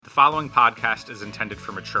following podcast is intended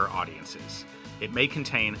for mature audiences. It may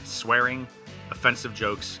contain swearing, offensive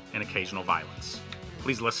jokes, and occasional violence.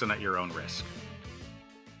 Please listen at your own risk.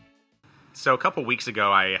 So a couple weeks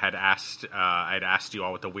ago, I had asked you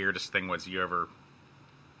all what the weirdest thing was you ever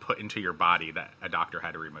put into your body that a doctor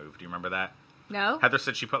had to remove. Do you remember that? No. Heather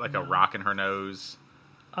said she put a rock in her nose.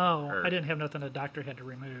 Oh, I didn't have nothing a doctor had to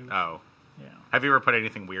remove. Oh. Yeah. Have you ever put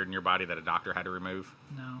anything weird in your body that a doctor had to remove?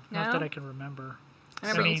 No, not that I can remember. I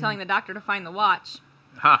remember you telling the doctor to find the watch.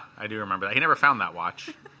 I do remember that. He never found that watch.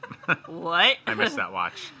 What? I missed that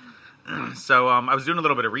watch. So I was doing a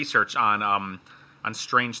little bit of research on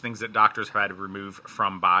strange things that doctors have had to remove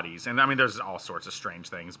from bodies. And, I mean, there's all sorts of strange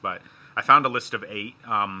things, but I found a list of 8.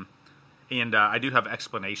 And I do have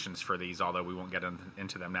explanations for these, although we won't get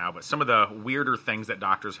into them now. But some of the weirder things that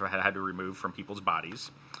doctors have had to remove from people's bodies.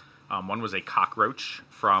 One was a cockroach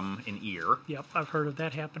from an ear. Yep, I've heard of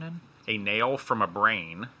that happening. A nail from a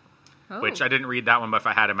brain, Oh. which I didn't read that one, but if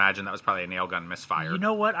I had imagined, that was probably a nail gun misfire. You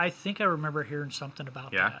know what? I think I remember hearing something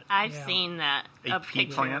about that. I've Yeah. seen that. A pea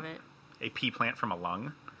picture plant, of it. a pea plant from a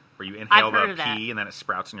lung, where you inhale heard the of that. pea and then it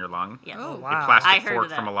sprouts in your lung. Yes. Oh, A wow. plastic I heard fork of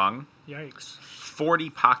that. from a lung. Yikes. 40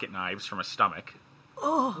 pocket knives from a stomach.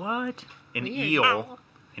 What? An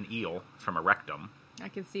Weird. eel from a rectum. I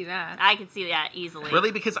can see that. I can see that easily.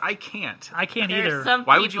 Really? Because I can't. I can't There's either. some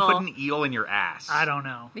Why would you people- put an eel in your ass? I don't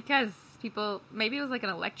know. Because maybe it was like an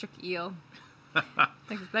electric eel.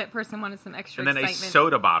 Like that person wanted some extra And then a excitement.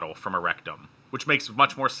 soda bottle from a rectum, which makes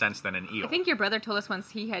much more sense than an eel. I think your brother told us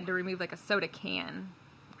once he had to remove like a soda can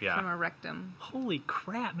from yeah. a rectum. Holy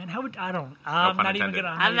crap, man! How would I don't? I'm pun not even intended.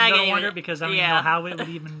 gonna. I'm not gonna gonna wonder even- because I don't even yeah. know how it would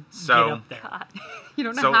even So- get up there. God. You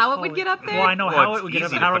don't know So- how it would get up there? Well, I know Well, how it's it would get up.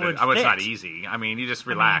 easy to How put it would Oh, it's not fit. easy. I mean, you just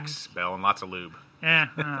relax, Bill, and lots of lube. No,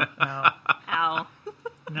 Ow.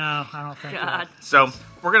 no, I don't think. God. So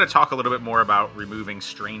we're going to talk a little bit more about removing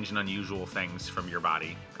strange and unusual things from your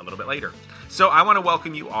body a little bit later. So I want to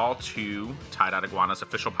welcome you all to Tie-Dot Iguana's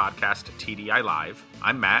official podcast, TDI Live.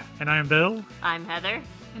 I'm Matt, And I am Bill. I'm Heather.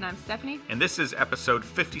 And I'm Stephanie. and this is episode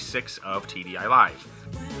 56 of TDI Live.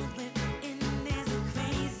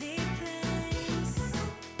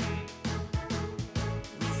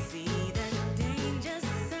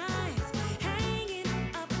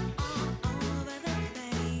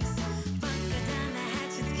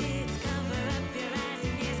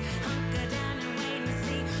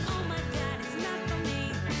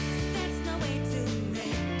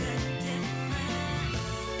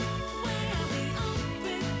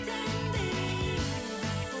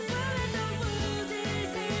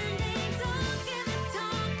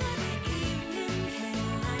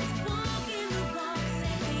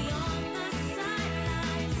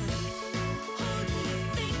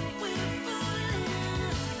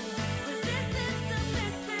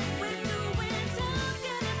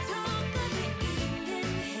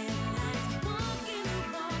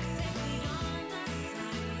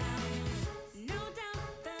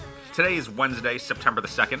 Today is Wednesday, September the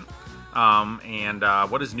 2nd, and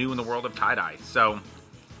what is new in the world of tie-dye? So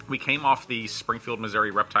we came off the Springfield,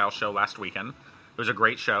 Missouri Reptile Show last weekend. It was a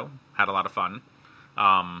great show, had a lot of fun.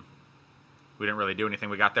 We didn't really do anything.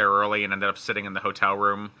 We got there early and ended up sitting in the hotel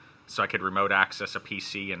room so I could remote access a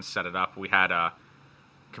PC and set it up. We had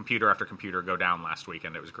computer after computer go down last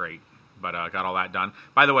weekend. It was great, but got all that done.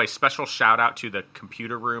 By the way, special shout out to the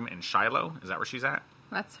computer room in Shiloh. Is that where she's at?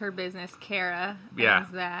 That's her business, Kara. Yeah.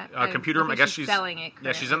 owns that. Computer room, I guess she's selling it.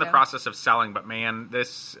 Yeah, she's in the currently, though. process of selling, but man,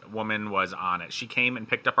 this woman was on it. She came and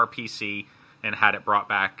picked up our PC and had it brought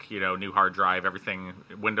back, new hard drive, everything,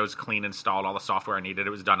 Windows clean installed, all the software I needed. It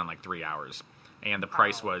was done in like 3 hours. And the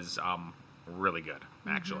price was really good,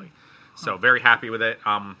 actually. So very happy with it.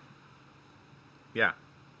 Yeah.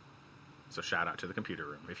 So shout out to the computer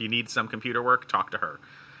room. If you need some computer work, talk to her.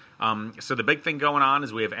 So the big thing going on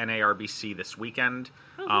is we have NARBC this weekend.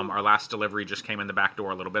 Our last delivery just came in the back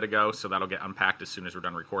door a little bit ago, so that'll get unpacked as soon as we're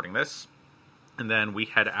done recording this. And then we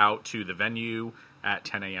head out to the venue at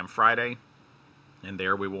 10 a.m. Friday, and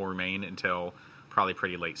there we will remain until probably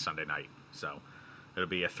pretty late Sunday night. So it'll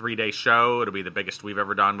be a 3-day show. It'll be the biggest we've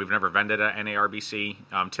ever done. We've never vended at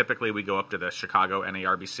NARBC. Typically we go up to the Chicago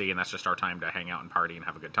NARBC, and that's just our time to hang out and party and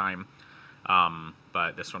have a good time.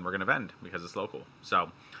 But this one we're going to vend because it's local.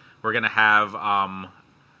 So we're going to have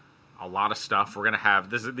a lot of stuff. We're going to have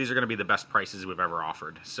these are going to be the best prices we've ever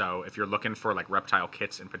offered. So if you're looking for like reptile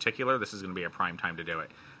kits in particular, this is going to be a prime time to do it.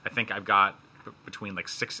 I think I've got between like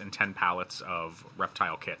 6 and 10 pallets of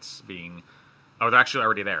reptile kits being. Oh, they're actually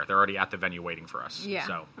already there. They're already at the venue waiting for us. Yeah.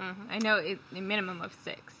 So I know a minimum of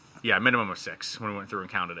 6. yeah, minimum of 6 when we went through and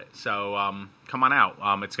counted it. So come on out.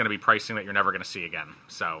 It's going to be pricing that you're never going to see again.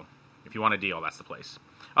 So if you want a deal, that's the place.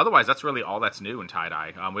 otherwise, that's really all that's new in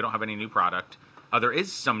tie-dye. We don't have any new product. There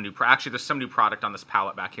is some new... Actually, there's some new product on this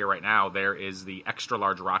palette back here right now. There is the extra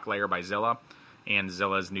large rock layer by Zilla and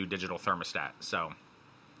Zilla's new digital thermostat. So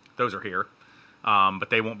those are here. But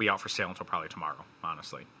they won't be out for sale until probably tomorrow,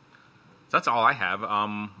 honestly. So that's all I have.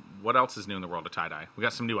 What else is new in the world of tie-dye? We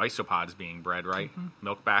got some new isopods being bred, right?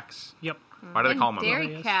 Milkbacks. Yep. Why do they And call them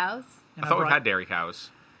dairy Yes. cows. And I thought we brought- had dairy cows.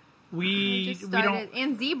 We Just we started. don't.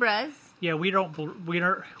 And zebras. Yeah, we don't.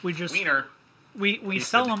 We just Wiener. we He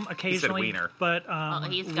sell said- them he said occasionally, wiener. but Well,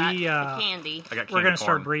 he's got we the candy. I got candy we're gonna corn.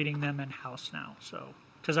 start breeding them in house now. So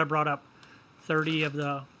because I brought up 30 of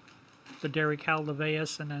the dairy cow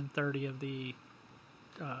Levaeus and then 30 of the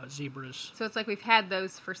zebras. So it's like we've had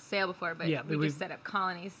those for sale before, but Yeah, we we've- just set up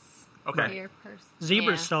colonies Okay. here first.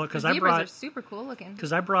 Zebras Yeah. sell it The because I zebras are brought super cool looking.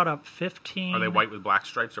 up 15. Are they white with black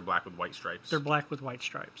stripes or black with white stripes? They're black with white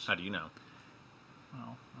stripes. How do you know?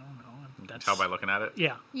 Well, I don't know. You can That's, tell by looking at it?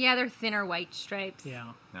 Yeah, Yeah, they're thinner white stripes.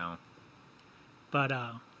 yeah. No. But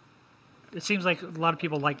it seems like a lot of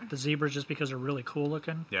people like the zebras just because they're really cool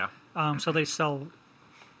looking. Yeah. So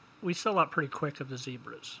we sell out pretty quick of the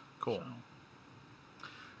zebras. Cool. So,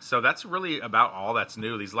 So that's really about all that's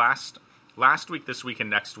new. These last week, this week, and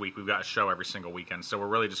next week, we've got a show every single weekend. So we're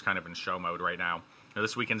really just kind of in show mode right now.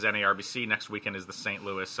 This weekend's NARBC. Next weekend is the St.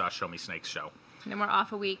 Louis Show Me Snakes show. And then we're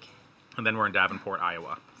off a week. And then we're in Davenport,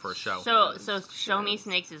 Iowa for a show. So Show Me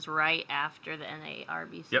Snakes is right after the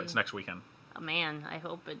NARBC. Yep, it's next weekend. Oh, man, I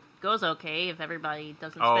hope it goes okay if everybody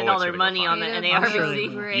doesn't Oh, spend all it's their gonna go money fine. on the It'll be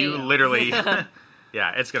NARBC. great. You literally...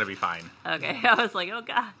 yeah, it's going to be fine. Okay, I was like, oh,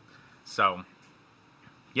 God. So,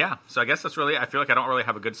 yeah. So I guess that's really... I feel like I don't really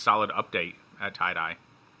have a good solid update at tie-dye.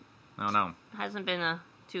 I don't know. Hasn't been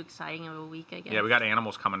too exciting of a week, I guess. Yeah, we got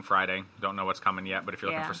animals coming Friday. Don't know what's coming yet, but if you're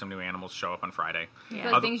looking Yeah. for some new animals, show up on Friday. I Yeah. feel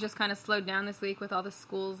like Other- things just kind of slowed down this week with all the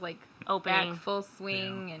schools like Opening. back full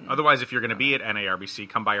swing and Otherwise, if you're going to be at NARBC,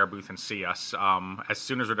 come by our booth and see us. As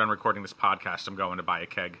soon as we're done recording this podcast, I'm going to buy a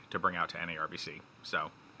keg to bring out to NARBC. So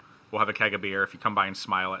we'll have a keg of beer. If you come by and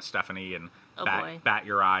smile at Stephanie and Oh, boy. bat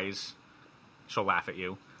your eyes, she'll laugh at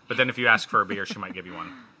you. But then if you ask for a beer, she might give you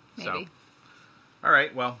one. maybe. So, all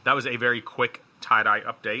right. Well, that was a very quick tie-dye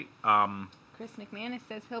update. Chris McManus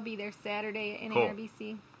says he'll be there Saturday at Cool.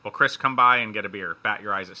 NARBC. Well, Chris, come by and get a beer. Bat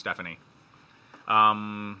your eyes at Stephanie.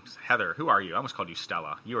 Heather, who are you? I almost called you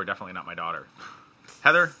Stella. You are definitely not my daughter.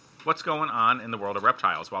 Heather, what's going on in the world of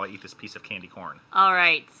reptiles while I eat this piece of candy corn? All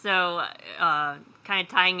right, so kind of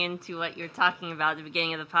tying into what you're talking about at the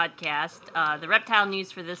beginning of the podcast, the reptile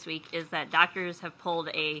news for this week is that doctors have pulled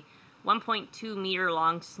a 1.2 meter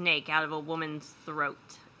long snake out of a woman's throat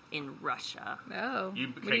in Russia. Oh. What do you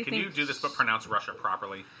Can think? you do this but pronounce Russia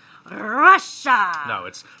properly? Russia! No,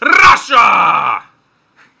 it's Russia!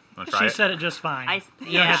 Want to try she it? said it just fine.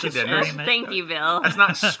 Yeah, she did. Thank you, Bill. That's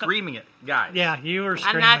not screaming it, guys. Yeah, you were I'm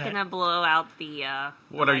screaming not it. going to blow out the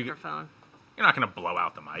What are you- microphone. You're not going to blow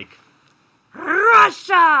out the mic.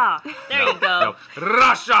 Russia! There you go. No.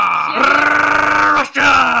 Russia!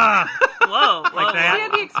 Russia! Whoa, whoa, Like that? She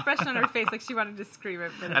had the expression on her face like she wanted to scream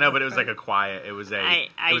it. I know, but it was like a quiet. It was a. I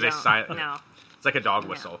it was a don't silent. know. It's like a dog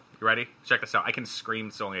whistle. You ready? Check this out. I can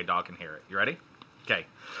scream so only a dog can hear it. You ready? Okay.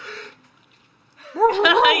 He's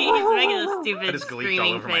making a I stupid just gleeked all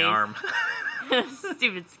screaming over face. my arm.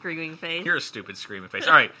 Stupid screaming face. You're a stupid screaming face.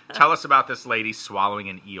 All right, tell us about this lady swallowing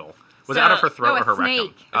an eel. Was it out of her throat a or her snake.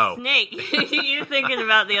 rectum? Oh, Snake. You're thinking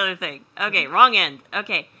about the other thing. Okay, wrong end.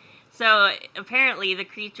 Okay. So apparently the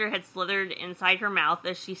creature had slithered inside her mouth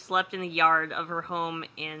as she slept in the yard of her home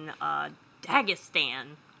in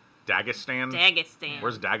Dagestan. Dagestan? Dagestan.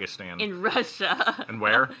 Where's Dagestan? In Russia. And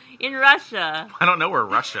where? In Russia. I don't know where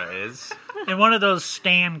Russia is. In one of those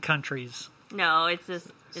Stan countries. No, it's just...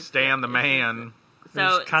 Stan the man.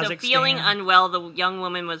 So There's feeling Kazakhstan. unwell, the young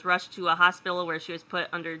woman was rushed to a hospital where she was put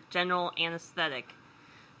under general anesthetic.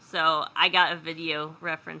 So I got a video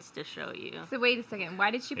reference to show you. So wait a second.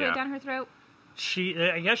 Why did she put Yeah. it down her throat?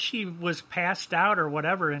 I guess she was passed out or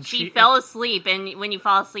whatever, and She fell asleep, and when you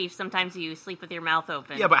fall asleep, sometimes you sleep with your mouth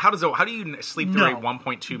open. Yeah, but how do you sleep through No. a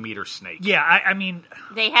 1.2 meter snake? Yeah, I mean,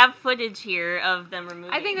 They have footage here of them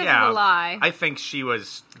removing. I think that's Yeah, a lie. I think she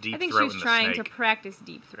was deep I think she throating was the trying snake. to practice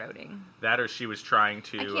deep throating. That or she was trying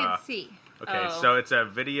to. I can't see. Okay, Oh. so it's a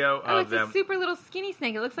video Oh, of it's them. a super little skinny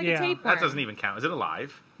snake. It looks like Yeah. a tapeworm. That doesn't even count. Is it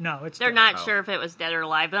alive? no, it's They're dead. not Oh. sure if it was dead or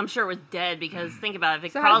alive, but I'm sure it was dead because think about it. If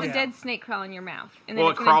it So how crawls does a dead snake crawl in your mouth? And Well,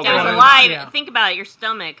 it's it gonna crawls if it was Yeah. alive, Yeah. think about it. Your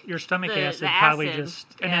stomach. Your stomach the acid probably acid. just,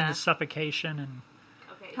 and Yeah. then the suffocation, and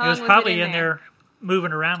Okay. How it was long probably it in there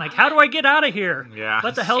moving around like, how do I get out of here? Yeah.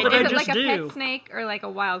 What the hell It did I Is it just like a do? pet snake or like a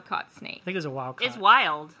wild caught snake? I think it was a wild caught. It's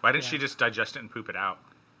wild. Why didn't Yeah. she just digest it and poop it out?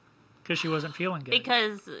 because she wasn't feeling good.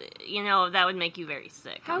 Because, that would make you very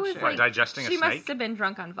sick. How I'm is sure. What, digesting a She snake? must have been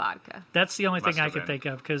drunk on vodka. That's the only Must thing I have could been. think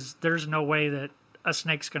of, because there's no way that a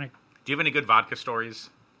snake's going to... Do you have any good vodka stories?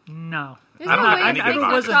 No. There's I don't no have way any a good snake's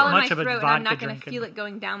vodka gonna crawl in much my of a throat and I'm not vodka going to drinking. feel it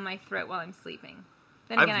going down my throat while I'm sleeping.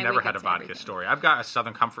 Then I've again, I never wake had a up to vodka everything. story. I've got a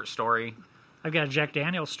Southern Comfort story. I've got a Jack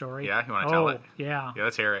Daniel's story. Yeah, you wanna tell it? Yeah. Yeah,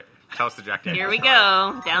 let's hear it. Tell us the Jack Daniels Here we story.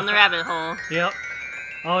 go. Down the rabbit hole. Yep.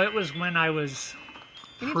 Oh, it was when I was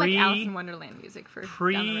We need like Alice in Wonderland music for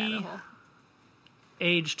down the rabbit hole.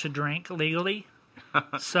 aged to drink legally.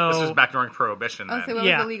 So This was back during Prohibition then. Oh, so what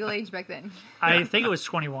Yeah. was the legal age back then? I think it was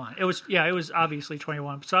 21. It was obviously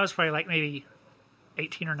 21. So I was probably like maybe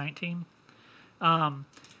 18 or 19.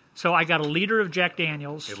 So I got a liter of Jack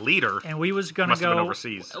Daniels, A leader and we was going to must have been go.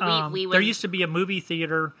 overseas. We There would- used to be a movie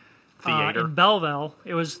theater Theater. in Belleville.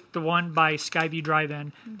 It was the one by Skyview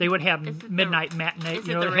Drive-In. They would have Is it the- midnight matinee. is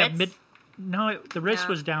You it know, the they have Ritz? No, the Ritz Yeah.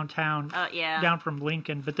 was downtown. yeah. Down from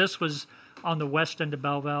Lincoln, but this was on the west end of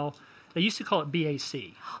Belleville. They used to call it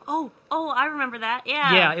BAC. Oh, I remember that.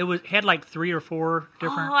 Yeah. Yeah, it had like 3 or 4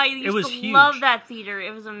 different. Oh, I used it was to huge. love that theater.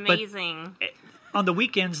 It was amazing. On the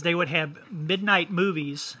weekends, they would have midnight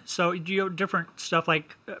movies. So different stuff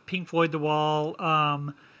like Pink Floyd, The Wall,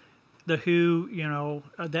 The Who.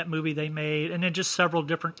 That movie they made, and then just several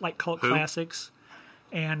different like cult Who? classics.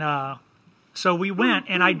 And so we went,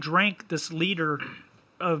 and I drank this liter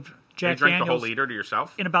of You Jack drank the whole Daniels liter to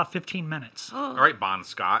yourself? in about 15 minutes. All right, Bon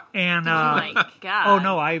Scott. And Oh my god. oh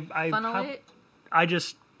no, I Funnel it? I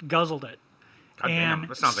just guzzled it. God damn, And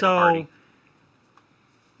that sounds like so a party.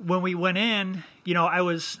 when we went in, I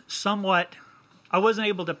wasn't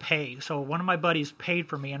able to pay. So one of my buddies paid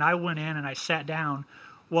for me, and I went in and I sat down.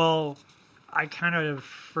 Well, I kind of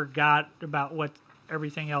forgot about what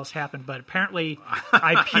everything else happened, but apparently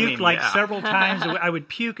I puked several times. I would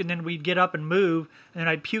puke, and then we'd get up and move, and then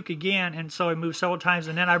I'd puke again, and so I moved several times.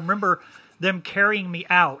 And then I remember them carrying me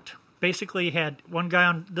out. Basically, had one guy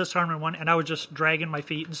on this arm and one, and I was just dragging my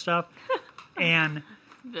feet and stuff. And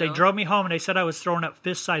they Bill. drove me home, and they said I was throwing up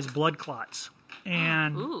fist-sized blood clots.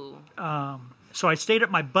 And Ooh. so I stayed at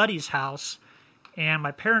my buddy's house, and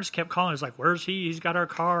my parents kept calling. It was like, "Where's he? He's got our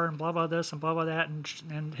car," and blah blah this and blah blah that.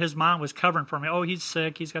 And his mom was covering for me. Oh, he's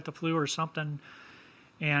sick. He's got the flu or something.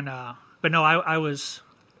 And but no, I was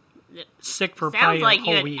sick for Sounds probably like a you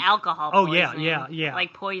whole had week. alcohol Oh, poisoning. yeah,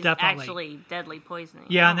 Like poison, definitely. actually deadly poisoning.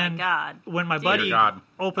 Yeah, oh and then my god. when my Dude. buddy Dear God.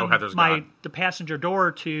 opened Oh, Heather's God. the passenger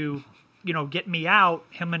door to, get me out,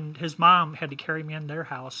 him and his mom had to carry me in their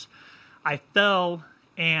house. I fell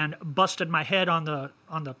and busted my head on the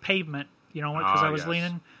pavement, because Ah, I was yes.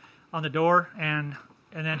 leaning on the door, and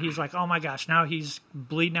then he's like, "Oh my gosh!" Now he's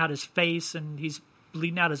bleeding out his face, and he's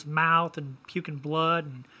bleeding out his mouth, and puking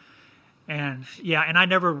blood, and yeah, and I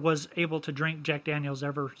never was able to drink Jack Daniels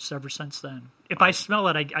ever since then. If I smell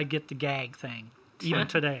it, I get the gag thing, even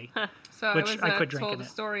today. So Which I was I quit drinking told a it.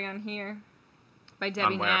 story on here by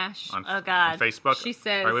Debbie On where? Nash. On, Oh, God. on Facebook? She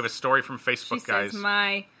says- All right, we have a story from Facebook, She guys. says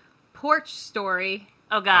my porch story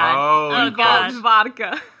Oh god. Oh, you god. involves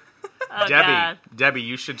vodka. Oh, Debbie, God.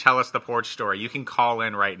 you should tell us the porch story. You can call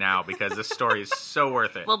in right now because this story is so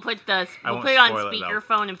worth it. We'll put I we'll won't put it on spoil it, though.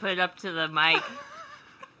 speakerphone and put it up to the mic.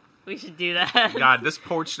 We should do that. God, this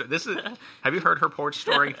porch. This is. Have you heard her porch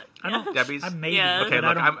story? I don't. Debbie's. I maybe. Yeah. Okay, but I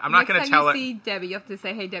look, don't- I'm not Next going to time tell you it. see Debbie, you have to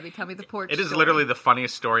say, "Hey, Debbie, tell me the porch." It is story." literally the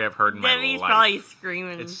funniest story I've heard in my Debbie's life. probably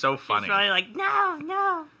screaming. It's so funny. She's probably like,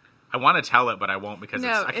 no. I want to tell it, but I won't because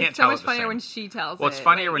No, I can't it's so tell much it the funnier same. when she tells it. Well, it's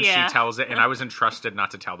funnier when Yeah. she tells it, and I was entrusted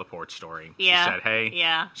not to tell the porch story. Yeah. She said, "Hey,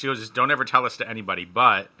 Yeah. She goes, just don't ever tell this to anybody."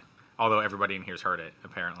 But although everybody in here's heard it,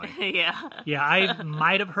 apparently, Yeah. Yeah, I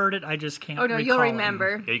might have heard it. I just can't. Oh no, you'll recall it.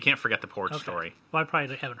 remember. yeah, you can't forget the porch Okay. story. Well, I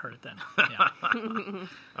probably haven't heard it then. Yeah.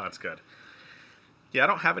 Oh, that's good. Yeah, I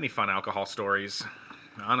don't have any fun alcohol stories,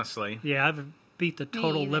 honestly. Yeah, I've beat the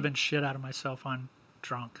total either. living shit out of myself on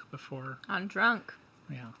drunk before. I'm drunk.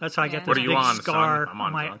 Yeah, that's how I Yeah. get this What are you big on, son? scar I'm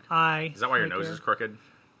on my drunk. eye. Is that why your right nose there. is crooked?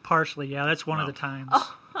 Partially, yeah. That's one of No. the times.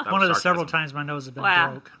 That One of the was several sarcasm. times my nose has been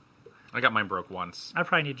Wow. broke. I got mine broke once. I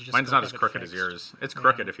probably need to just. Mine's go not get as it crooked as fixed. yours. It's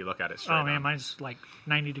crooked if you look at it straight Oh man, on. mine's like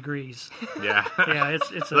 90 degrees. Yeah. Yeah,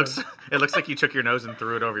 it's It looks like you took your nose and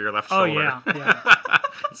threw it over your left Oh shoulder. yeah.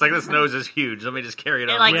 It's like this nose is huge. Let me just carry it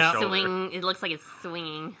It over like your Yeah. shoulder. swing. It looks like it's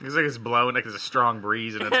swinging. It's like it's blowing, like there's a strong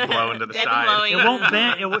breeze and it's blowing to the It's side. blowing. It won't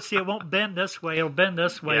bend. It won't bend this way. It'll bend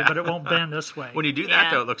this way, Yeah. but it won't bend this way. When you do that Yeah.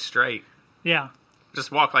 though, it looks straight. Yeah. Just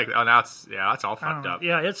walk like, oh, now it's that's all I don't fucked know. up.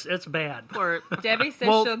 Yeah, it's bad. Or Debbie says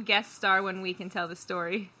Well- she'll guest star when we can tell the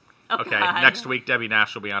story. oh, Okay, God. next week Debbie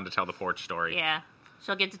Nash will be on to tell the porch story. Yeah,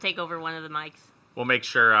 she'll get to take over one of the mics. We'll make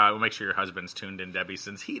sure your husband's tuned in, Debbie,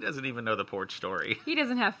 since he doesn't even know the porch story. He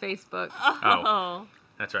doesn't have Facebook. Oh.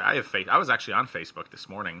 That's right. I was actually on Facebook this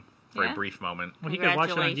morning for Yeah? a brief moment. Well, you can watch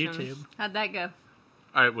it on Congratulations. YouTube. How'd that go?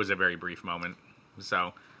 It was a very brief moment.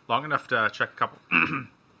 So, long enough to check a couple...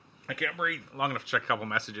 I can't breathe. Long enough to check a couple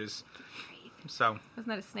messages. So, Wasn't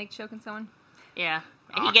that a snake choking someone? Yeah.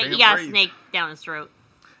 Aw, He can't got a breathe. snake down his throat.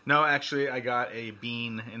 no, actually, I got a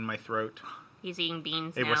bean in my throat. He's eating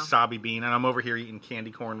beans A now. wasabi bean, and I'm over here eating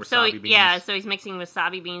candy corn wasabi So beans. yeah, so he's mixing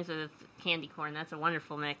wasabi beans with candy corn. That's a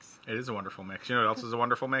wonderful mix. It is a wonderful mix. You know what else is a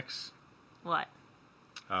wonderful mix? What?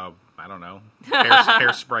 I don't know.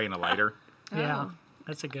 Hairspray and a lighter. Yeah, Oh.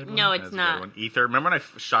 that's a good one. No, That's it's a good not. one. Ether. Remember when I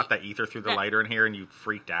shot that ether through the That- lighter in here and you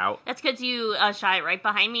freaked out? That's because you shot it right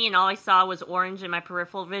behind me, and all I saw was orange in my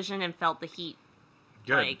peripheral vision and felt the heat.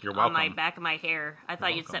 Good. Like, You're on welcome. my back of my hair. I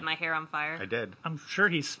thought you'd welcome. set my hair on fire. I did. I'm sure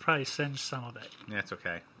he's probably singed some of it. Yeah, it's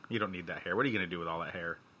okay. You don't need that hair. What are you going to do with all that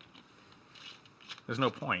hair? There's no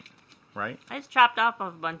point, right? I just chopped off a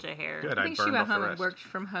bunch of hair. Good. I I think she burned went off the home and rest. worked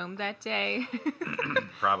from home that day.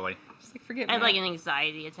 Probably. Just like forget. I had like Matt. an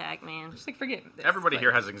anxiety attack, man. Just like forget. This, Everybody but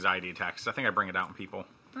here has anxiety attacks. I think I bring it out in people.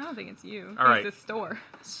 I don't think it's you. All right. It's the store.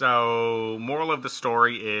 So, moral of the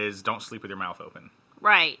story is don't sleep with your mouth open.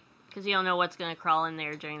 Right. Because you don't know what's going to crawl in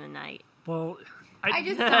there during the night. Well, I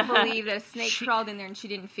just don't believe that a snake She- crawled in there and she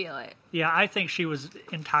didn't feel it. yeah, I think she was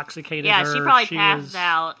intoxicated. Yeah, or she probably passed was-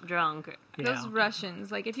 out drunk. Yeah. Those Russians,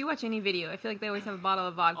 like if you watch any video, I feel like they always have a bottle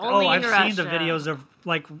of vodka. Only Oh, in I've seen the Russia. videos of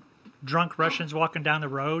like drunk Russians walking down the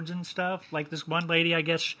roads and stuff. Like this one lady, I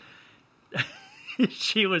guess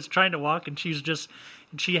she was trying to walk and she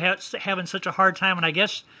had having such a hard time, and I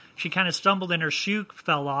guess she kind of stumbled and her shoe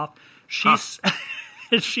fell off. She's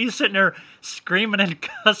she's sitting there screaming and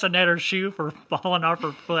cussing at her shoe for falling off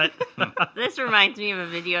her foot. This reminds me of a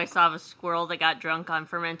video I saw of a squirrel that got drunk on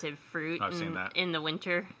fermented fruit I've seen that. in the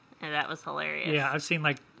winter, and that was hilarious. Yeah, I've seen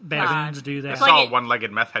like baboons God. do I that. like saw it- a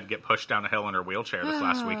one-legged meth head get pushed down a hill in her wheelchair this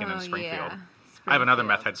last weekend in Oh, Springfield. yeah. I have another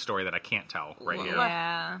meth Springfield. head story that I can't tell right here.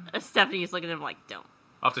 Yeah. Stephanie's looking at him like, don't.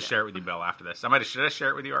 I'll have to share it with you, Bill, after this. Should I share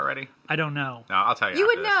it with you already? I don't know. No, I'll tell you. You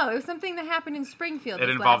after would this. know. It was something that happened in Springfield. It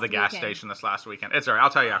this involved the last gas weekend. station this last weekend. It's all right.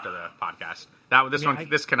 I'll tell you after the podcast.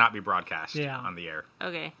 This cannot be broadcast on the air.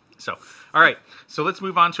 Okay. So, all right. So let's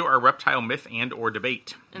move on to our reptile myth and or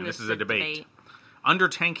debate. And this is a debate. Under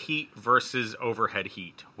tank heat versus overhead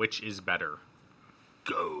heat. Which is better?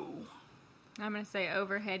 Go. I'm going to say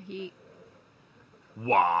overhead heat.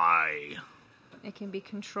 Why? It can be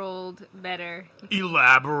controlled better.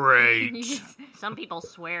 Elaborate. You can Some people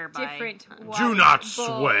swear by different Do wide not bulbs.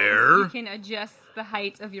 swear. You can adjust the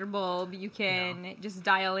height of your bulb. You can just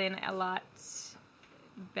dial in a lot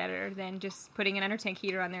better than just putting an under tank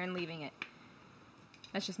heater on there and leaving it.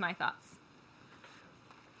 That's just my thoughts.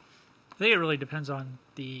 I think it really depends on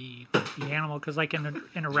the animal because, like in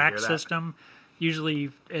a rack hear that? system,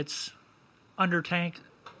 usually it's under tank.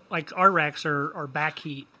 Like our racks are back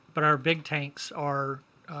heat, but our big tanks are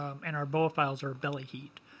and our boaphiles are belly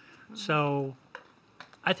heat. So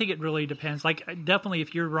I think it really depends. Like definitely,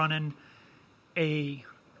 if you're running a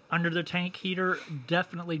under the tank heater,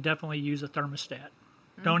 definitely use a thermostat.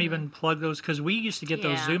 Don't even plug those because we used to get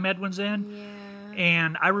those Yeah. Zoom Ed ones in. Yeah.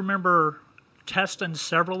 And I remember testing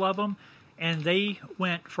several of them, and they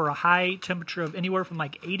went for a high temperature of anywhere from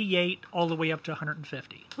like 88 all the way up to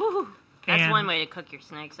 150. Whew. That's And- one way to cook your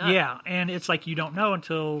snakes up. Yeah, and it's like you don't know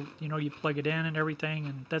until you plug it in and everything,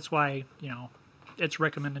 and that's why it's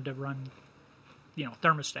recommended to run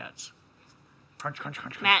thermostats. Crunch, crunch,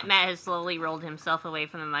 crunch, crunch. Matt has slowly rolled himself away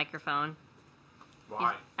from the microphone.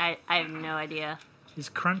 Why? I have no idea. He's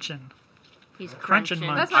crunching. He's Crunching crunching.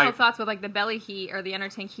 mine. That's my whole thoughts with like the belly heat or the under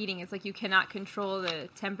tank heating. It's like you cannot control the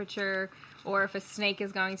temperature, or if a snake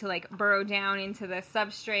is going to like burrow down into the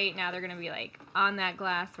substrate, now they're going to be like on that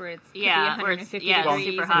glass where it's could Yeah, be where it's- 150 yeah, degrees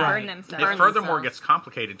super and hot. burn Right. themselves. It Burn furthermore themselves. gets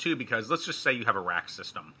complicated too because let's just say you have a rack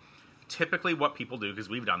system. Typically, what people do, because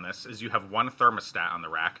we've done this, is you have one thermostat on the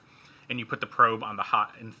rack, and you put the probe on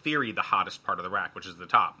in theory, the hottest part of the rack, which is the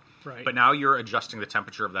top. Right. But now you're adjusting the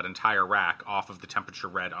temperature of that entire rack off of the temperature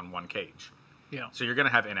read on one cage. Yeah. So you're going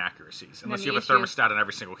to have inaccuracies unless then you the have a issue- thermostat on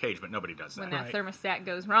every single cage, but nobody does When that. that Right. thermostat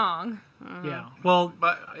goes wrong, Yeah. Well,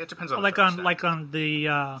 But it depends on like the on thermostat. the we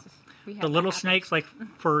have the that little happen. snakes, like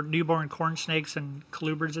for newborn corn snakes and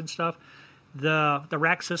colubrids and stuff, the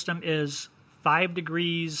rack system is 5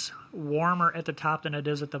 degrees warmer at the top than it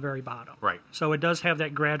is at the very bottom. Right. So it does have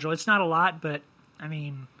that gradual. It's not a lot, but I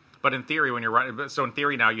mean, But in theory, when you're running, so in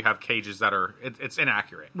theory now you have cages that are it's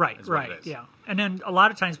inaccurate. Right, is what it is. yeah. And then a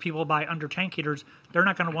lot of times people buy under tank heaters. They're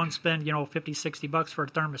not going to want to spend, $50, $60 for a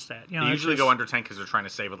thermostat. They usually go under tank because they're trying to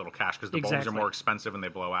save a little cash because the bulbs are Exactly. more expensive and they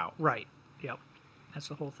blow out. Right. Yep. That's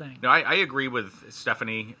the whole thing. No, I agree with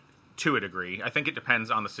Stephanie to a degree. I think it depends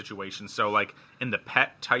on the situation. So, like in the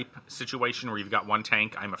pet type situation where you've got one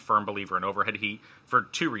tank, I'm a firm believer in overhead heat for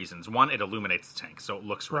two reasons. One, it illuminates the tank, so it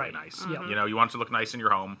looks really Right. nice. Mhm. You want it to look nice in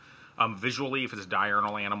your home. Visually, if it's a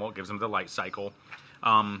diurnal animal, it gives them the light cycle.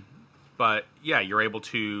 But yeah, you're able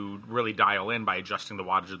to really dial in by adjusting the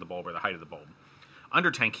wattage of the bulb or the height of the bulb.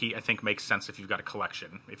 Under tank heat, I think, makes sense if you've got a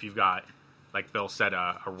collection. If you've got, like Bill said,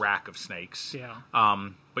 a rack of snakes. Yeah.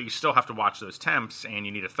 But you still have to watch those temps, and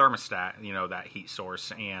you need a thermostat, that heat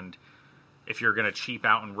source. And if you're going to cheap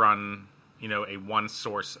out and run, a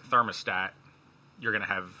one-source thermostat, you're going to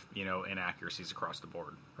have, inaccuracies across the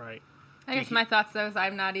board. Right. I guess my thoughts, though, is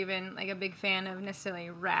I'm not even like a big fan of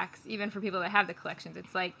necessarily racks, even for people that have the collections.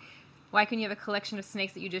 It's like, why couldn't you have a collection of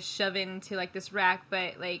snakes that you just shove into like this rack?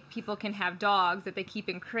 But like people can have dogs that they keep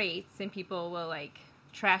in crates, and people will like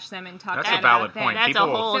trash them and talk That's bad a valid about them. point. That's People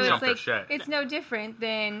a whole- will So jump it's their like shit. it's no different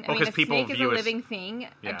than Well, a 'cause people snake is a view us- living thing,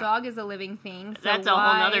 Yeah. a dog is a living thing. So That's a whole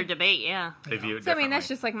why- nother debate, yeah. They view it So I differently. mean, that's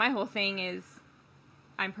just like my whole thing is.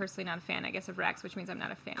 I'm personally not a fan, I guess, of racks, which means I'm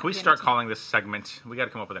not a fan. Can we of the start entertainment. calling this segment? We got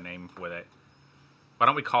to come up with a name with it. Why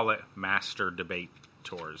don't we call it Master Debate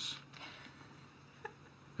Tours?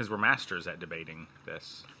 Because we're masters at debating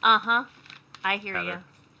this. Uh-huh. I hear Heather.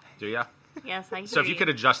 you. Do ya? Yes, I hear So if you could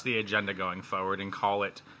adjust the agenda going forward and call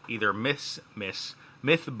it either Mythbusters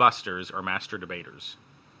or Master Debaters.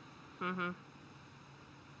 Mm-hmm.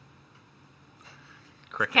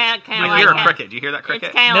 Cricket. Kinda I like hear a that. cricket. Do you hear that cricket?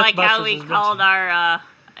 It's kind of like how Mythbusters we is called mentioned. our,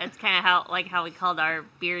 it's kind of how we called our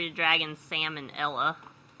bearded dragons Sam and Ella.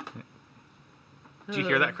 Do you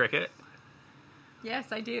hear that cricket?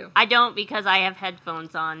 Yes, I do. I don't because I have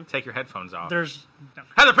headphones on. Take your headphones off. There's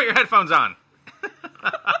Heather, put your headphones on.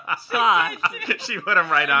 Gosh. She put them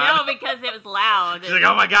right on. No, because it was loud. She's like,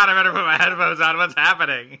 oh my god, I better put my headphones on. What's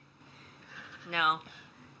happening? No.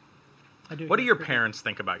 I do. What do hear your cricket. parents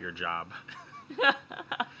think about your job?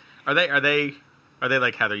 Are they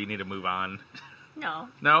like, Heather, you need to move on? No.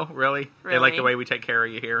 No, really? They like Really. the way we take care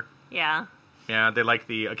of you here? Yeah. Yeah, they like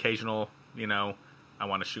the occasional, I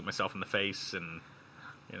want to shoot myself in the face and,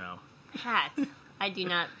 Pat, I do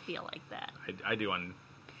not feel like that. I do on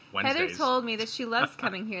Heather Wednesdays. told me that she loves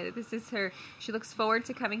coming here. That this is her. She looks forward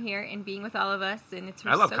to coming here and being with all of us, and it's her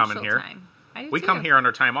I love social coming here. time. I do We too. come here on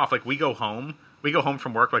our time off. Like, we go home. We go home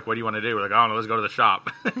from work, like, what do you want to do? We're like, oh, no, let's go to the shop.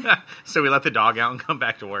 So we let the dog out and come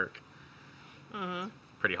back to work. Mm-hmm.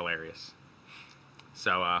 Pretty hilarious.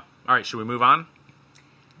 So, all right, should we move on?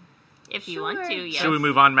 If you want to, Sure. yes. Should we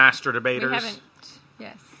move on, Master We Debaters? haven't.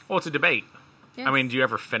 Yes. Well, it's a debate. Yes. I mean, do you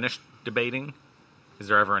ever finish debating? Is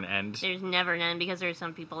there ever an end? There's never an end because there's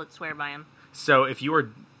some people that swear by them. So if you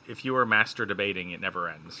were master debating, it never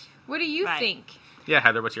ends. What do you Right. think? Yeah,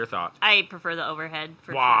 Heather, what's your thought? I prefer the overhead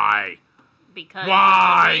for sure. Why? Because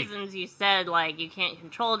Why? of the reasons you said, like you can't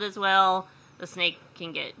control it as well. The snake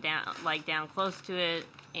can get down close to it,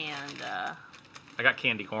 and I got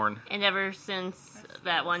candy corn. ever since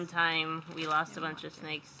that one time we lost a bunch of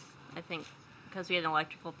snakes, I think because we had an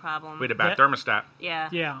electrical problem. We had a bad Yeah. thermostat. Yeah,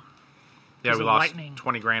 Yeah. Yeah, Because we of lost lightning.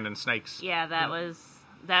 20 grand in snakes. yeah, that was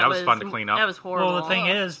fun to clean up. That was horrible. Well, the thing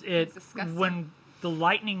is, It's disgusting. when the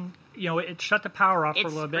lightning, it shut the power off for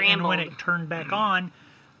a It little bit, and when scrambled. it turned back on,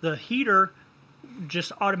 the heater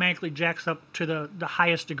just automatically jacks up to the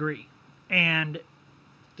highest degree, and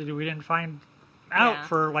we didn't find out Yeah.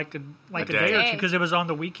 for like a day. day or two because it was on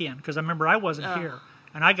the weekend. Because I remember I wasn't Ugh. here,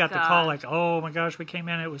 and I got the call God. like, "Oh my gosh, we came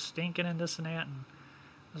in, it was stinking and this and that," and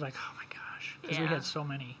I was like, "Oh my gosh," because we Yeah. had so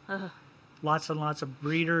many, Ugh. lots and lots of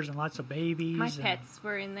breeders and lots of babies. My and- pets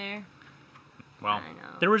were in there. Well, I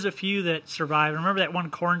know. There was a few that survived. Remember that one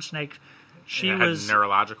corn snake? She it had was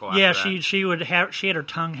neurological after yeah. that. She had her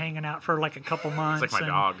tongue hanging out for like a couple months. It's like my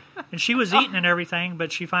and, dog. And she was eating and everything,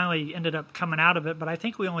 but she finally ended up coming out of it. But I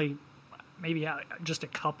think we only maybe just a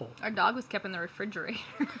couple. Our dog was kept in the refrigerator.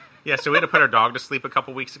 Yeah, so we had to put our dog to sleep a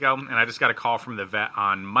couple weeks ago, and I just got a call from the vet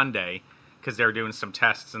on Monday because they were doing some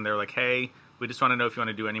tests, and they're like, hey, we just want to know if you want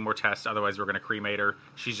to do any more tests, otherwise we're going to cremate her.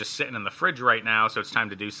 She's just sitting in the fridge right now, so it's time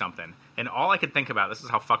to do something. And all I could think about, this is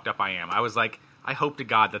how fucked up I am, I was like, I hope to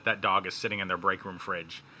God that dog is sitting in their break room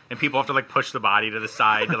fridge. And people have to, like, push the body to the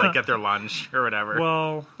side to, like, get their lunch or whatever.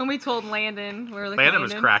 Well, When we told Landon, we were like, Landon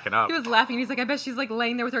was cracking up. He was laughing. He's like, I bet she's like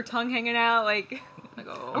laying there with her tongue hanging out. Like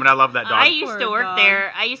go. I mean, I love that dog. I used Poor to work dog.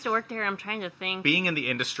 there. I'm trying to think. Being in the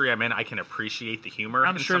industry I'm in, I can appreciate the humor.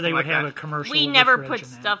 I'm in sure they something would like have that. a commercial. We with never fridge put in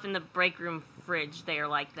that. stuff in the break room fridge there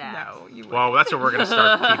like that. No, you wouldn't. Well, that's what we're going to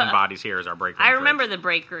start keeping bodies here as our break room. I remember fridge. the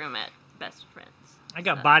break room at Best Friends. I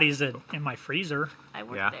got bodies in my freezer. I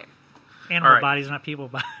worked Yeah. there. Animal All right. bodies, not people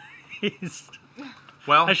bodies.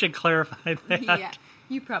 Well, I should clarify that. Yeah,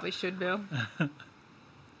 you probably should, Bill.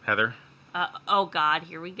 Heather. Oh God,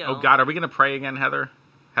 here we go. Oh God, are we going to pray again, Heather?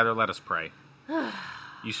 Heather, let us pray.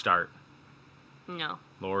 You start. No.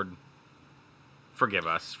 Lord, forgive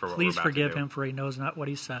us for what Please we're about forgive to do. him, for he knows not what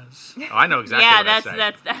he says. Oh, I know exactly Yeah, what I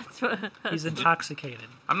say. that's what. He's intoxicated.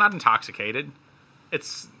 I'm not intoxicated.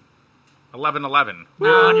 It's 11:11.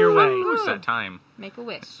 You're on your way. Who's that time? Make a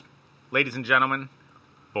wish. Ladies and gentlemen,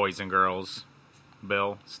 boys and girls,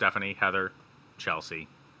 Bill, Stephanie, Heather, Chelsea.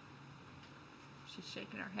 She's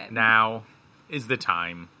shaking her head. Now is the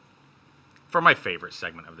time for my favorite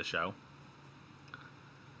segment of the show.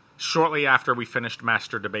 Shortly after we finished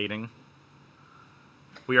master debating,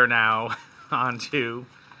 we are now on to...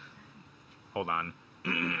 Hold on.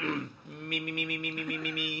 me.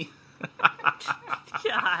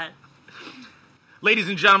 God. Ladies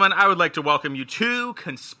and gentlemen, I would like to welcome you to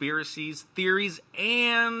Conspiracies, Theories,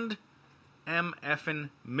 and MFN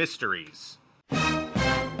Mysteries.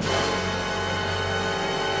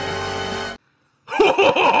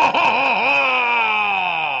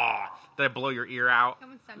 Did I blow your ear out?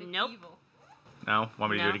 Someone sounded Nope. evil. No?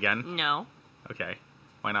 Want me to do it again? No. Okay.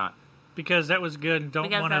 Why not? Because that was good. Don't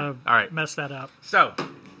Because want All to right. mess that up. So,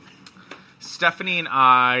 Stephanie and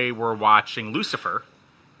I were watching Lucifer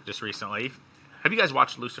just recently. Have you guys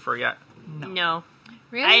watched Lucifer yet? No.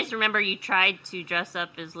 Really? I just remember you tried to dress up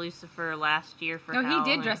as Lucifer last year for No, he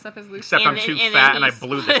Halloween. did dress up as Lucifer. Except I'm And too then- and fat then and I he's-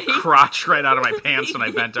 blew the crotch right out of my pants when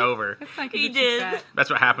I bent over. That's not 'cause He you're too did. fat. That's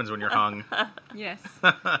what happens when you're hung. Yes.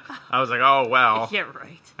 I was like, oh, well. Yeah,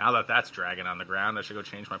 right. Now that that's dragging on the ground, I should go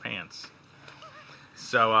change my pants.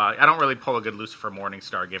 So I don't really pull a good Lucifer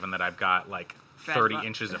Morningstar, given that I've got like 30 Dreadlock.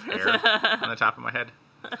 inches of hair on the top of my head.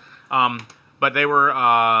 But they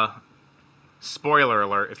were, spoiler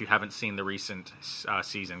alert, if you haven't seen the recent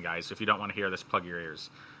season, guys. So if you don't want to hear this, plug your ears.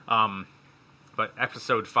 But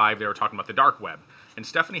episode 5, they were talking about the dark web. And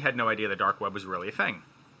Stephanie had no idea the dark web was really a thing.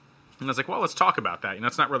 And I was like, well, let's talk about that. You know,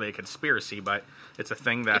 it's not really a conspiracy, but it's a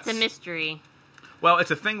thing that's... It's a mystery. Well, it's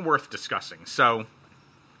a thing worth discussing. So,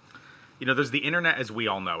 you know, there's the internet as we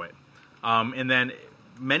all know it. And then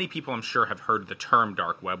many people, I'm sure, have heard the term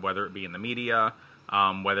dark web, whether it be in the media,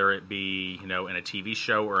 whether it be, you know, in a TV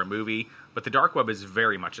show or a movie. But the dark web is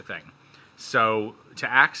very much a thing. So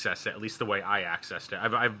to access it, at least the way I accessed it,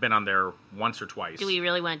 I've been on there once or twice. Do we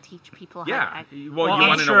really want to teach people how to Yeah. act? Well, you Well, want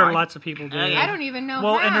I'm to know sure why? lots of people do. Okay. I don't even know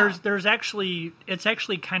Well, how. and there's actually, it's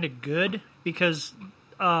actually kind of good because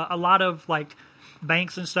a lot of like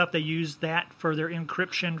banks and stuff, they use that for their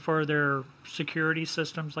encryption for their security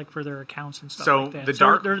systems, like for their accounts and stuff So like that. the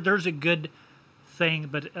dark- there's a good thing,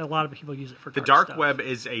 but a lot of people use it for The dark dark stuff. web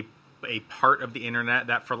is a part of the internet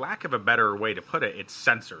that, for lack of a better way to put it, it's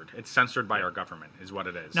censored. It's censored by our government, is what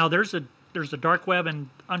it is. Now there's the dark web, and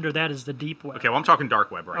under that is the deep web. Okay, well, I'm talking dark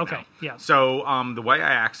web right now. Okay, yeah. So the way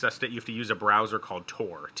I accessed it, you have to use a browser called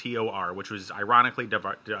Tor, T-O-R, which was ironically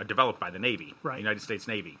developed by the Navy, Right. United States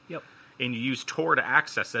Navy. Yep. And you use Tor to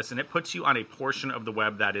access this, and it puts you on a portion of the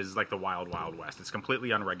web that is like the wild, wild west. It's completely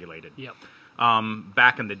unregulated. Yep.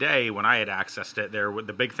 Back in the day, when I had accessed it,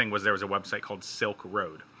 the big thing was there was a website called Silk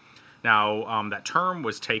Road. Now, that term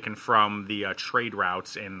was taken from the trade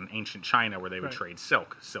routes in ancient China where they would Right. trade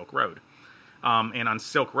Silk Road. And on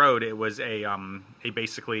Silk Road, it was a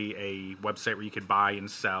basically a website where you could buy and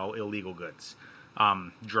sell illegal goods.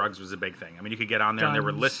 Drugs was a big thing. I mean, you could get on there and there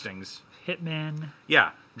were Guns. listings. Hitmen.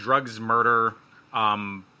 Yeah, drugs, murder,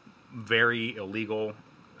 very illegal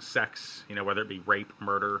sex, you know, whether it be rape,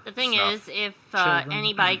 murder. The thing stuff. is, if Children.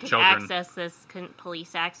 anybody could Children. access this, couldn't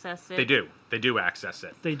police access it? They do. They do access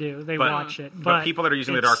it. They do. They But- watch it. But people that are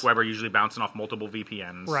using the it's- dark web are usually bouncing off multiple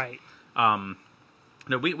VPNs. Right.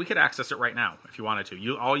 No, we could access it right now if you wanted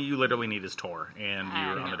to. All you literally need is Tor, and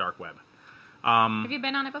you're on know. the dark web. Have you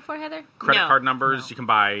been on it before, Heather? Credit No. card numbers, No. you can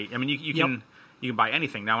buy. I mean, you Yep. can buy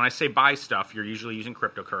anything. Now, when I say buy stuff, you're usually using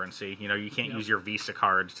cryptocurrency. You know, you can't Yep. use your Visa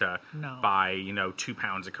card to No. buy, 2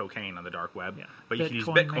 pounds of cocaine on the dark web. Yeah. But you can use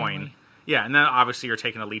Bitcoin Bitcoin. mainly. Yeah, and then obviously you're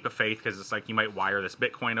taking a leap of faith because it's like you might wire this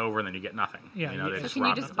Bitcoin over and then you get nothing. Yeah, you know, you- they So just can you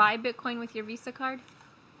rob just them. buy Bitcoin with your Visa card?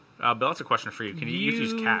 Bill, that's a question for you. Can you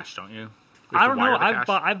use You- cash? Don't you? We I have don't to wire know. the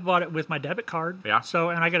cash? I've bought it with my debit card. Yeah. So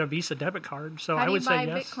and I got a Visa debit card. So How I do you would say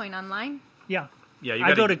buy yes. Bitcoin online? Yeah. Yeah, you I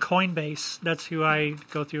gotta, go to Coinbase. That's who I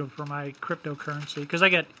go through for my cryptocurrency because I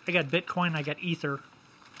got Bitcoin, I got Ether,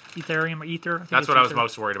 Ethereum or Ether. That's what I was Ether.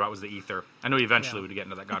 most worried about was the ether. I knew eventually Yeah. we'd get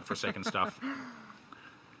into that godforsaken stuff.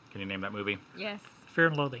 Can you name that movie? Yes. Fear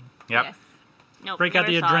and Loathing. Yep. Yes. Nope, Break out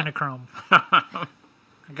never the saw it. adrenochrome.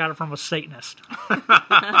 I got it from a Satanist.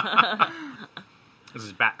 This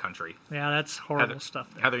is Bat Country. Yeah, that's horrible stuff.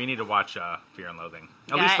 There. Heather, you need to watch Fear and Loathing.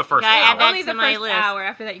 At Got- least the first got- hour. add that Only to the my first list. hour.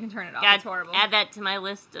 After that, you can turn it off. Add, It's horrible. add that to my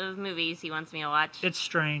list of movies he wants me to watch. It's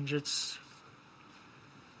strange. It's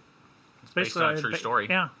based on a true story.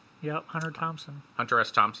 Yeah. Yep. Hunter Thompson. Hunter S.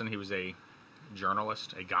 Thompson, he was a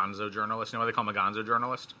journalist, a gonzo journalist. You know why they call him a gonzo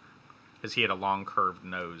journalist? Because he had a long curved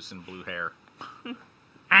nose and blue hair.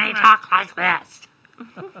 I talk like this.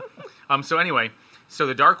 So anyway, so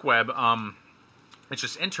the dark web, it's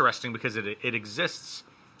just interesting because it exists.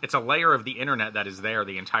 It's a layer of the internet that is there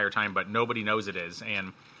the entire time, but nobody knows it is.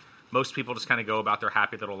 And most people just kind of go about their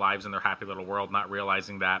happy little lives in their happy little world, not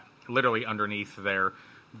realizing that literally underneath their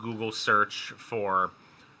Google search for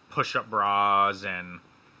push-up bras and,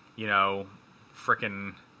 you know,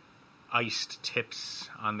 frickin' iced tips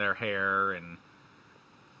on their hair and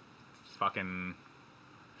fucking...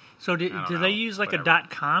 So do don't they know. use like Whatever. a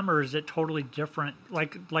 .com or is it totally different?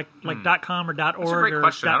 Like .com or .org That's a great or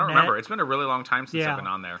question. I don't .net? remember. It's been a really long time since Yeah. I've been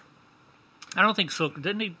on there. I don't think so.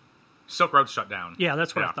 Didn't he? Silk Road shut down. Yeah,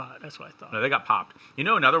 that's what I Yeah. thought. That's what I thought. No, they got popped. You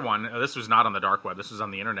know another one, this was not on the dark web, this was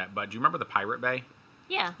on the internet, but do you remember the Pirate Bay?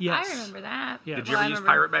 Yeah. Yes. I remember that. Yeah. Did you Well, ever I use remember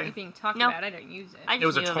Pirate Bay? it being talked No. about. I didn't use it. I It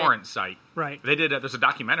was a knew of it. torrent site. Right. They did. There's a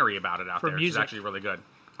documentary about it out For there. It's music. actually really good.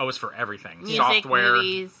 Oh, it's for everything. Music, Software.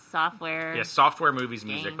 movies, software. Yeah, software, movies,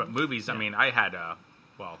 music. But Games. movies, I Yeah. mean, I had,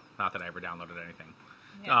 well, not that I ever downloaded anything.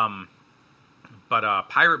 Yeah. But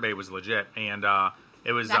Pirate Bay was legit, and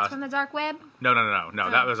it was... That's from the dark web. No,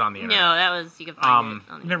 that was on the internet. No, that was you could find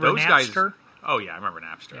it. On Remember Those guys... Napster? Oh, yeah, I remember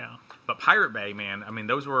Napster. Yeah. But Pirate Bay, man, I mean,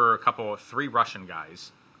 those were three Russian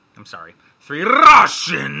guys. I'm sorry, 3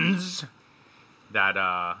 Russians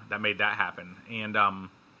that made that happen. And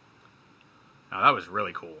that was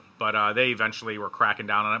really cool. But they eventually were cracking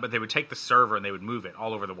down on it. But they would take the server and they would move it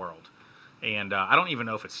all over the world. And I don't even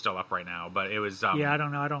know if it's still up right now. But it was... Yeah, I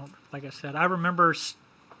don't know. I don't. Like I said, I remember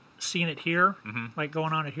seeing it here, Mm-hmm. like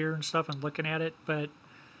going on it here and stuff, and looking at it. But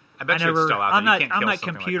I bet I you never. it's still out I'm there. not. You can't I'm kill not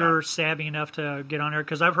something computer like savvy enough to get on there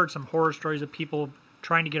because I've heard some horror stories of people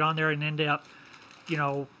trying to get on there and end up, that.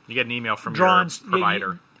 You get an email from your drawing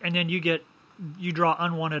provider. and then you draw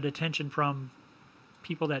unwanted attention from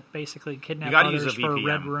people that basically kidnap You gotta use others a for VPN.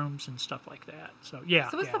 red rooms and stuff like that. So yeah.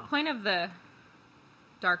 So what's yeah. the point of the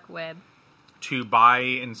dark web? To buy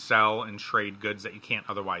and sell and trade goods that you can't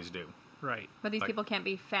otherwise do. Right. But these Like- people can't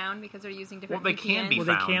be found because they're using different Well, they can be VPNs?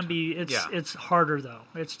 Well, found. they can be. It's Yeah. it's harder though.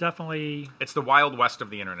 It's definitely It's the Wild West of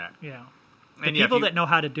the internet. yeah. The And yeah, if people you- that know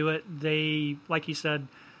how to do it, they like you said,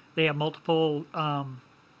 they have multiple.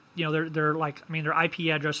 They're like their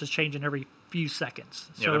IP address is changing every few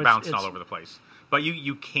seconds. Yeah, So they're it's- bouncing all it's- over the place. But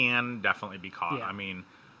you can definitely be caught. Yeah. I mean,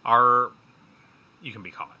 you can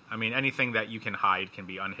be caught. I mean, anything that you can hide can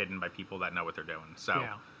be unhidden by people that know what they're doing. So,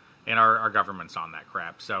 Yeah. and our government's on that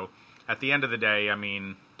crap. So, at the end of the day, I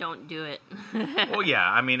mean, Don't do it. well,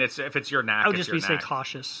 yeah, I mean, if it's your knack, I would it's just your be say knack.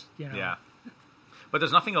 cautious. Yeah. But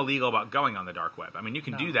there's nothing illegal about going on the dark web. I mean, you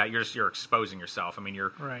can No. do that. You're exposing yourself. I mean,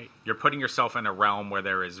 you're Right. putting yourself in a realm where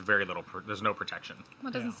there is very little. There's no protection. Well,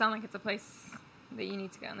 it doesn't Yeah. sound like it's a place that you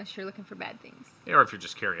need to go unless you're looking for bad things. Or if you're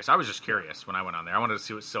just curious. I was just curious when I went on there. I wanted to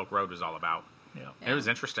see what Silk Road was all about. Yeah. It was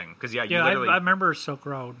interesting because you Yeah, literally I remember Silk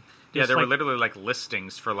Road. yeah Just there were like literally like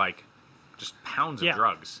listings for like just pounds of Yeah.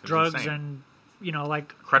 drugs. It was drugs insane. and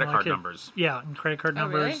like Credit like card it- numbers. Yeah, and credit card Oh,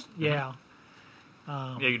 really? numbers. Yeah,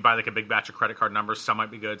 Yeah, you'd buy like a big batch of credit card numbers. Some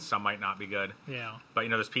might be good, some might not be good. yeah. But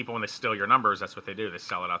there's people when they steal your numbers. That's what they do. They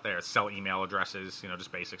sell it out there. Sell email addresses.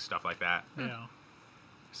 Just basic stuff like that. Yeah.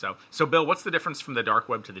 So Bill, what's the difference from the dark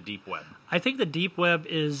web to the deep web? I think the deep web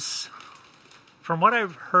is, from what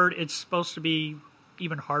I've heard, it's supposed to be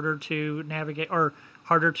even harder to navigate or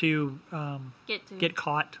harder to get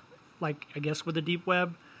caught. Like I guess with the deep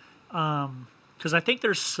web, because I think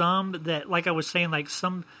there's some that, like I was saying, like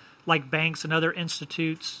some like banks and other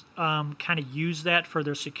institutes kind of use that for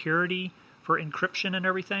their security, for encryption and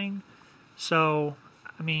everything. So,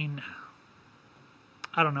 I mean,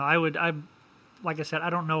 I don't know. Like I said, I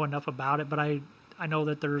don't know enough about it, but I know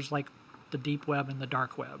that there's like the deep web and the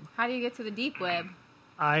dark web. How do you get to the deep web?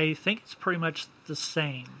 I think it's pretty much the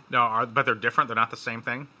same. No, but they're different. They're not the same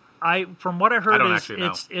thing. From what I heard, don't is actually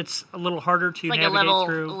know. it's a little harder to Like a navigate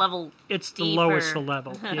through. level. It's the deeper. lowest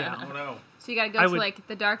level. Yeah, no. So you got to go I to would- like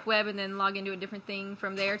the dark web and then log into a different thing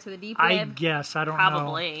from there to the deep I web. guess I don't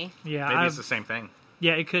Probably. know. Yeah, Maybe it's the same thing.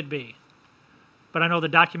 yeah, it could be. But I know the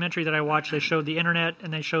documentary that I watched, they showed the internet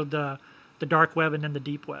and they showed the the dark web and then the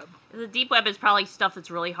deep web. The deep web is probably stuff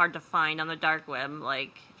that's really hard to find on the dark web,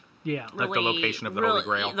 like Yeah. Like the location of the Holy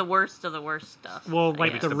Grail? The worst of the worst stuff. Well, I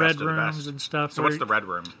like guess. the the red best of the rooms best. and stuff. So what's the red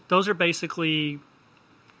room? Those are basically,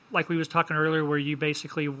 like we was talking earlier, where you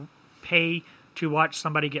basically pay to watch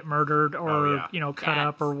somebody get murdered or Oh, yeah. cut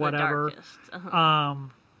up or That's the whatever. darkest. Uh-huh.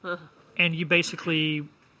 Ugh. And you basically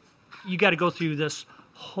got to go through this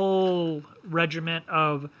whole regiment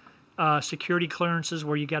of security clearances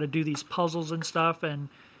where you got to do these puzzles and stuff, and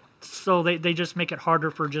so they just make it harder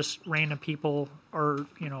for just random people or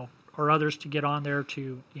others to get on there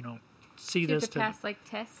to see You this. have to pass like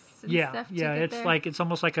tests and Yeah, stuff to yeah, get it's there? like it's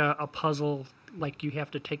almost like a puzzle. Like you have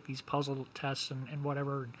to take these puzzle tests and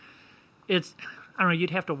whatever. It's I don't know.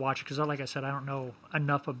 You'd have to watch it because, like I said, I don't know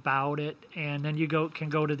enough about it. And then you can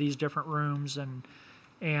go to these different rooms and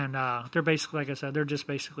they're basically, like I said, they're just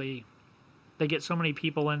basically they get so many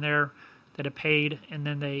people in there that have paid, and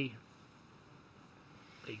then they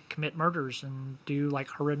commit murders and do like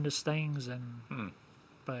horrendous things. And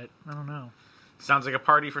but I don't know. Sounds like a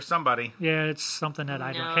party for somebody. Yeah, it's something that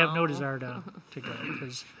I don't have no No. desire to go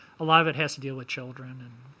because a lot of it has to deal with children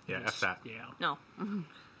and Yeah, it's- F that. Yeah, No.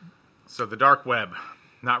 So the dark web,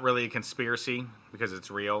 not really a conspiracy because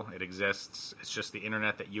it's real. It exists. It's just the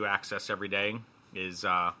internet that you access every day is,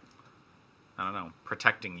 I don't know,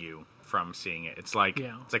 protecting you from seeing it. It's like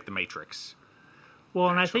Yeah. it's like the Matrix. well,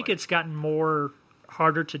 and I think Actually. it's gotten more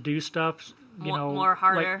harder to do stuff. More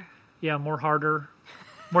harder. like- yeah, more harder,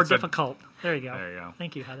 more It's a- difficult. There you go. There you go.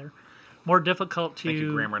 Thank you, Heather. More difficult Thank you,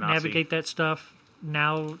 to Grammar Nazi. navigate that stuff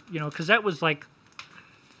now. Because that was like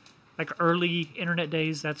early internet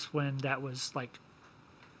days. That's when that was like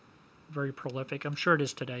very prolific. I'm sure it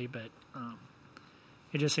is today, but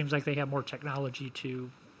it just seems like they have more technology to.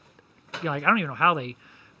 Like I don't even know how they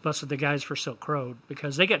busted the guys for Silk Road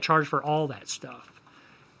because they got charged for all that stuff.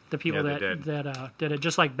 The people Yeah, they that did. did it,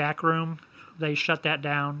 just like Backroom, they shut that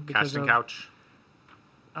down because Casting of couch.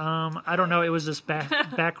 I don't know. It was this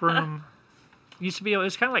Backroom. Used to be. It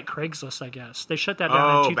was kind of like Craigslist, I guess. They shut that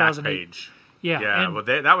down in 2008. Backpage. Yeah, Yeah, and well,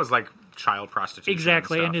 that was like child prostitution.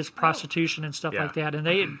 exactly, and and his prostitution and stuff Yeah. like that. And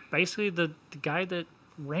they basically the guy that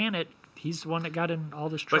ran it. He's the one that got in all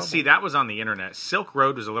this trouble. But see, that was on the internet. Silk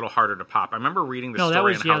Road was a little harder to pop. I remember reading the no,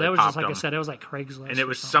 story that was and how they that was popped just like I them. said. It was like Craigslist, And it or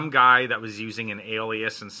was something. some guy that was using an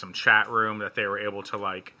alias in some chat room that they were able to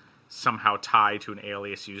like somehow tie to an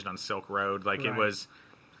alias used on Silk Road. Like Right.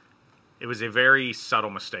 it was a very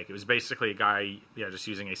subtle mistake. It was basically a guy, just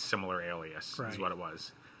using a similar alias Right. is what it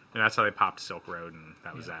was. And that's how they popped Silk Road, and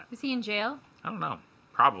that was that. Is he in jail? I don't know.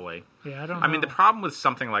 Probably. Yeah, I don't know. I mean, the problem with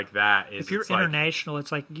something like that is if you're it's like, international,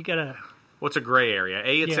 it's like you gotta. well, it's a gray area.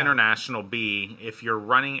 A, it's Yeah. international. B, if you're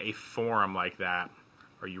running a forum like that,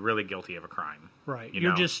 are you really guilty of a crime? Right. You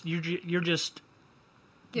You're know. just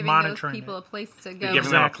Giving monitoring those people it. a place to You're go.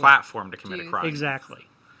 giving them a Exactly. platform to commit a Jeez. crime. exactly.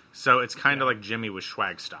 So it's kind of like Jimmy was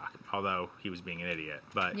Schwagstock, although he was being an idiot.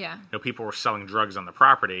 But Yeah. people were selling drugs on the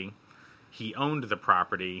property. He owned the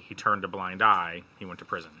property. He turned a blind eye. He went to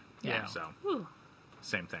prison. Yeah. So Whew.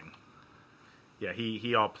 same thing. Yeah,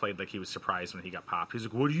 he all played like he was surprised when he got popped. He's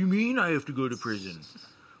like, "What do you mean I have to go to prison?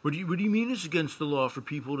 What do you mean it's against the law for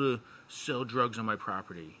people to sell drugs on my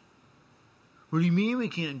property? What do you mean we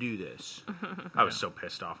can't do this?" I was so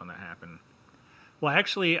pissed off when that happened. Well,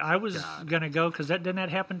 actually, I was God. gonna go because didn't that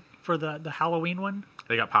happen for the Halloween one?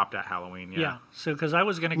 They got popped at Halloween. Yeah. So because I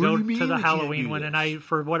was gonna What go do you mean to the we can't Halloween do one, and this? I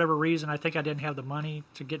for whatever reason I think I didn't have the money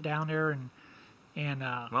to get down there, and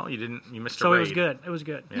Well, you didn't. You missed a so raid. it was good. It was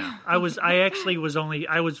good. Yeah. I was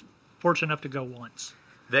fortunate enough to go once.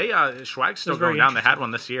 They Schwag's still It was very going down. They had interesting.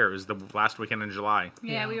 one this year. It was the last weekend in July.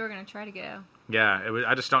 Yeah, Yeah. we were gonna try to go. Yeah, it was.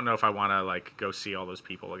 I just don't know if I want to like go see all those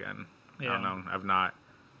people again. I Yeah. don't know. I've not.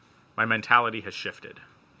 My mentality has shifted.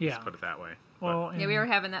 Yeah. Let's put it that way. Well, Yeah, we were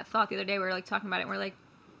having that thought the other day. We were like talking about it. And we're like,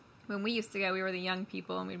 when we used to go, we were the young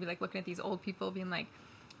people, and we'd be like looking at these old people, being like,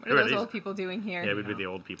 "What Who are are those these? old people doing here?" Yeah, we'd be the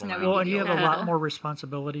old people No, now. we'd well, be and you have the a lot old- more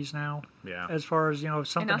responsibilities now, Yeah. as far as if and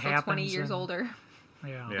something also happens. 20 years and- older.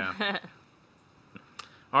 Yeah. Yeah.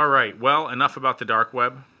 All right. Well, enough about the dark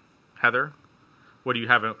web. Heather, what do you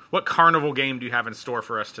have? What carnival game do you have in store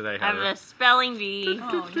for us today, I have Heather? a spelling bee.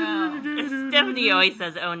 Oh no! Stephanie always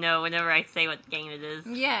says, "Oh no," whenever I say what game it is.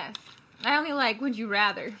 Yes, I only like Would You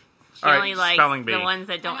Rather. She All right, only likes spelling bee. the ones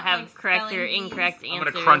that don't I don't have like correct or spelling bees. incorrect I'm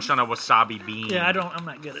answers. gonna crunch on a wasabi bean. Yeah, I'm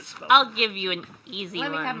not good at spelling. I'll give you an easy Let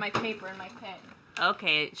me one. have my paper and my pen.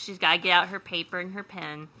 Okay, she's got to get out her paper and her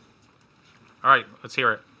pen. All right, let's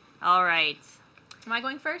hear it. All right, Am I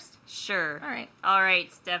going first? sure. All right. All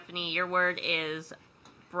right, Stephanie, your word is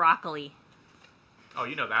broccoli. Oh,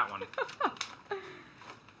 you know that one.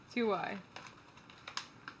 Do I?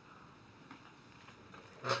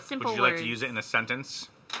 Simple Would you words. like to use it in a sentence?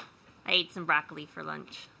 I ate some broccoli for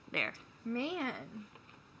lunch. There. Man.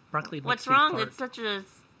 Broccoli makes What's me wrong? fart. It's such a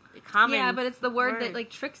common. Yeah, but it's the word that word. like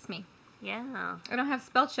tricks me. Yeah. I don't have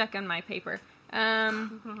spell check on my paper.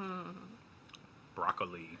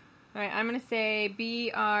 Broccoli. All right, I'm gonna say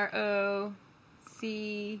BROCOLLI.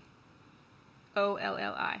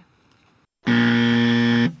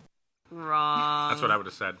 Wrong. That's what I would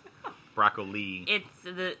have said. Broccoli.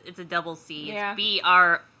 It's a double C. Yeah. It's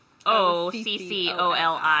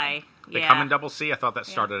BROCCOLI. They Yeah. come in double C? I thought that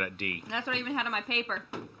started at D. That's what I even had on my paper.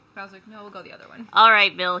 But I was like, no, we'll go the other one. All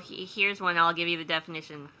right, Bill. Here's one. I'll give you the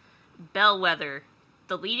definition. Bellwether,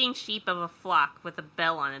 the leading sheep of a flock with a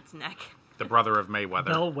bell on its neck. The brother of Mayweather.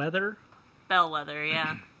 Bellwether. Bellwether,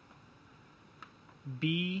 yeah.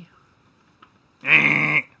 B.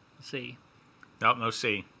 Nope, Let's see. no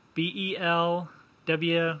C. BELWEATHER.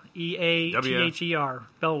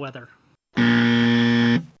 Bellwether.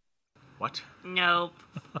 What? Nope.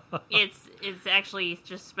 It's actually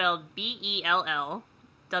just spelled BELLWETHER.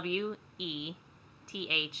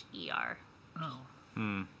 Oh.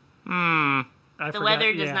 Hmm. I The forgot.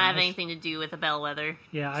 weather does Yeah, not have I s- anything to do with a bellwether.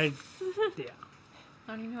 Yeah, yeah.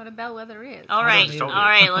 I don't even know what a bellwether is. All I right, don't all either.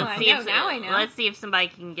 right. Well, Let's I see know, if now I know. let's see if somebody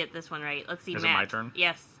can get this one right. Let's see, Is it Matt. my turn?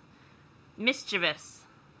 Yes. Mischievous.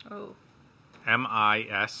 Oh.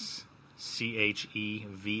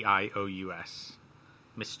 MISCHEVIOUS.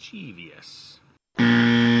 Mischievous.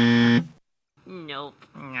 Nope.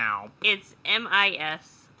 No. It's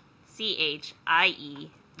MISCHIE.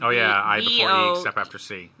 Oh yeah, I before E except after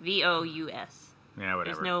C. VOUS. Yeah,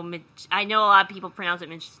 whatever. There's no. I know a lot of people pronounce it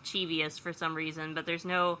mischievous for some reason, but there's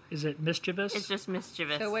no. Is it mischievous? It's just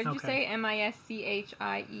mischievous. So what did you Okay. say?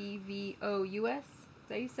 MISCHIEVOUS? Is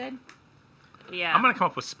that you said? Yeah. I'm gonna come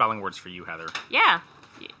up with spelling words for you, Heather. Yeah.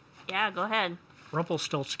 Yeah. Go ahead.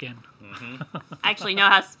 Rumpelstiltskin. I actually know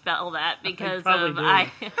how to spell that because probably of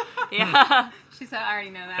do. Yeah. She said, I already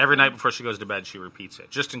know that. Every night before she goes to bed, she repeats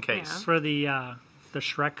it just in case. For the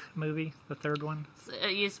Shrek movie, the third one.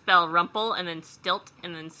 You spell rumple and then stilt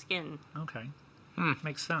and then skin. Okay.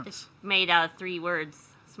 Makes sense. Made out of 3 words,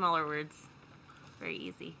 smaller words. Very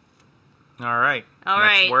easy. All right. All Next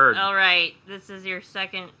right. word. All right. This is your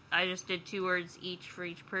second. I just did 2 words each for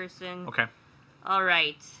each person. Okay. All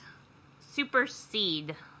right.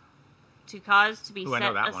 Supersede. To cause to be Ooh, I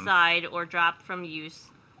know set that one. aside or dropped from use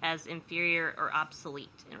as inferior or obsolete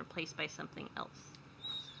and replaced by something else.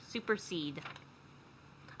 Supersede.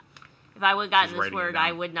 If I would have gotten She's this writing it word, down.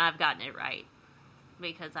 I would not have gotten it right.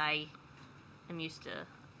 Because I am used to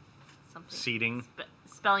something. Seeding.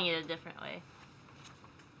 Spelling it a different way.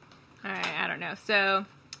 All right, I don't know. So,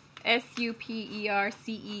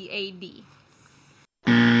 SUPERCEAD.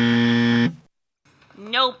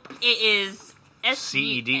 Nope. It is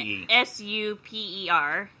CEDE.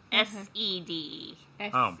 SUPER SEDE.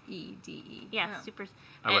 Oh. SEDE. Yeah, Oh. super.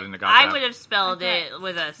 I wouldn't have got I that. would have spelled I it thought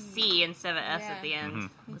with a C instead of S Yeah. at the end.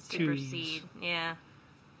 Mm-hmm. Supersede. Yeah.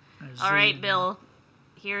 A All right, Z. Bill.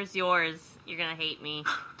 Here's yours. You're gonna hate me.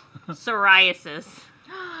 Psoriasis.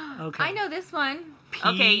 Okay. I know this one.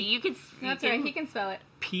 Okay, you can. That's you right. can- He can spell it.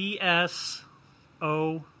 PSORASIS.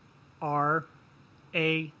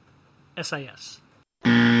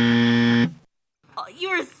 Oh, you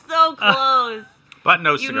were so close. But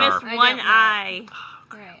no You cigar. missed I one don't know. eye.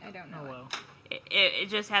 Right, I don't know Oh it. well. It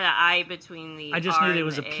just had an I between the. I just R knew there and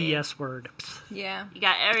was a the A. PS word. Yeah. You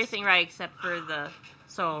got everything right except for the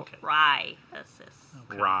psoriasis.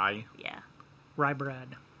 Rye. Yeah. Rye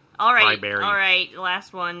bread. All right. Ryberry. All right. The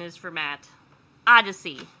last one is for Matt.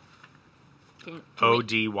 Odyssey. Can we-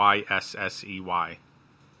 ODYSSEY.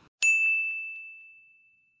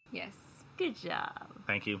 Yes. Good job.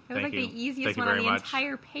 Thank you. It was Thank like you. the easiest Thank you one on very the much.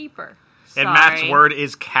 entire paper. And Sorry. Matt's word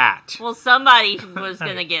is cat. Well, somebody was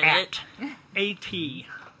gonna get it. AT.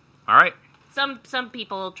 All right. Some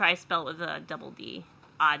people try to spell it with a double D.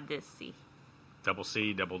 Odyssey. Double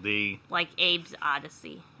C, double D. Like Abe's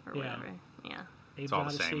Odyssey or Yeah. whatever. Yeah. Abe's all the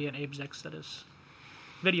Odyssey same. and Abe's Exodus.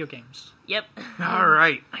 Video games. Yep. All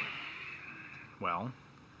right. Well,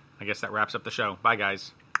 I guess that wraps up the show. Bye,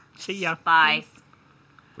 guys. See ya. Bye.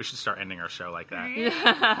 We should start ending our show like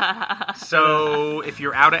that. So, if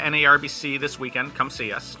you're out at NARBC this weekend, come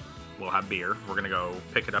see us. We'll have beer. We're going to go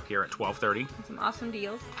pick it up here at 12:30. Some awesome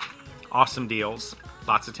deals. Awesome deals.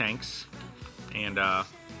 Lots of tanks. And, I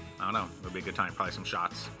don't know. It'll be a good time. Probably some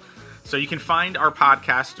shots. So you can find our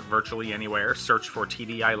podcast virtually anywhere. Search for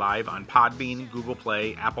TDI Live on Podbean, Google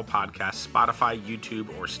Play, Apple Podcasts, Spotify,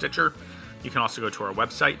 YouTube, or Stitcher. You can also go to our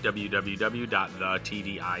website,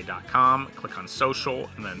 www.thetdi.com, click on social,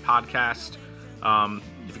 and then podcast.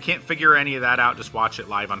 If you can't figure any of that out, just watch it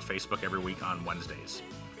live on Facebook every week on Wednesdays.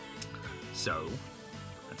 So,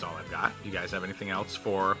 that's all I've got. Do you guys have anything else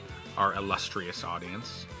for our illustrious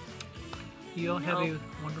audience? You all have a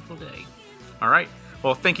wonderful day. All right.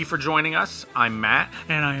 Well, thank you for joining us. I'm Matt.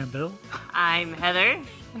 And I am Bill. I'm Heather.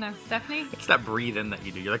 And I'm Stephanie. It's that breathe in that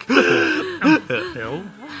you do. You're like, No.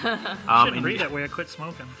 Shouldn't breathe that way. I quit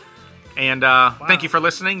smoking. And thank you for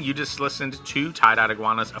listening. You just listened to Tie-Dyed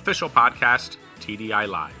Iguana's official podcast, TDI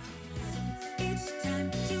Live.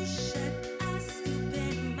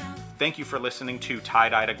 Thank you for listening to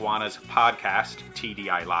Tie-Dyed Iguana's podcast,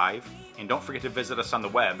 TDI Live. And don't forget to visit us on the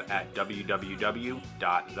web at www.thetdi.com.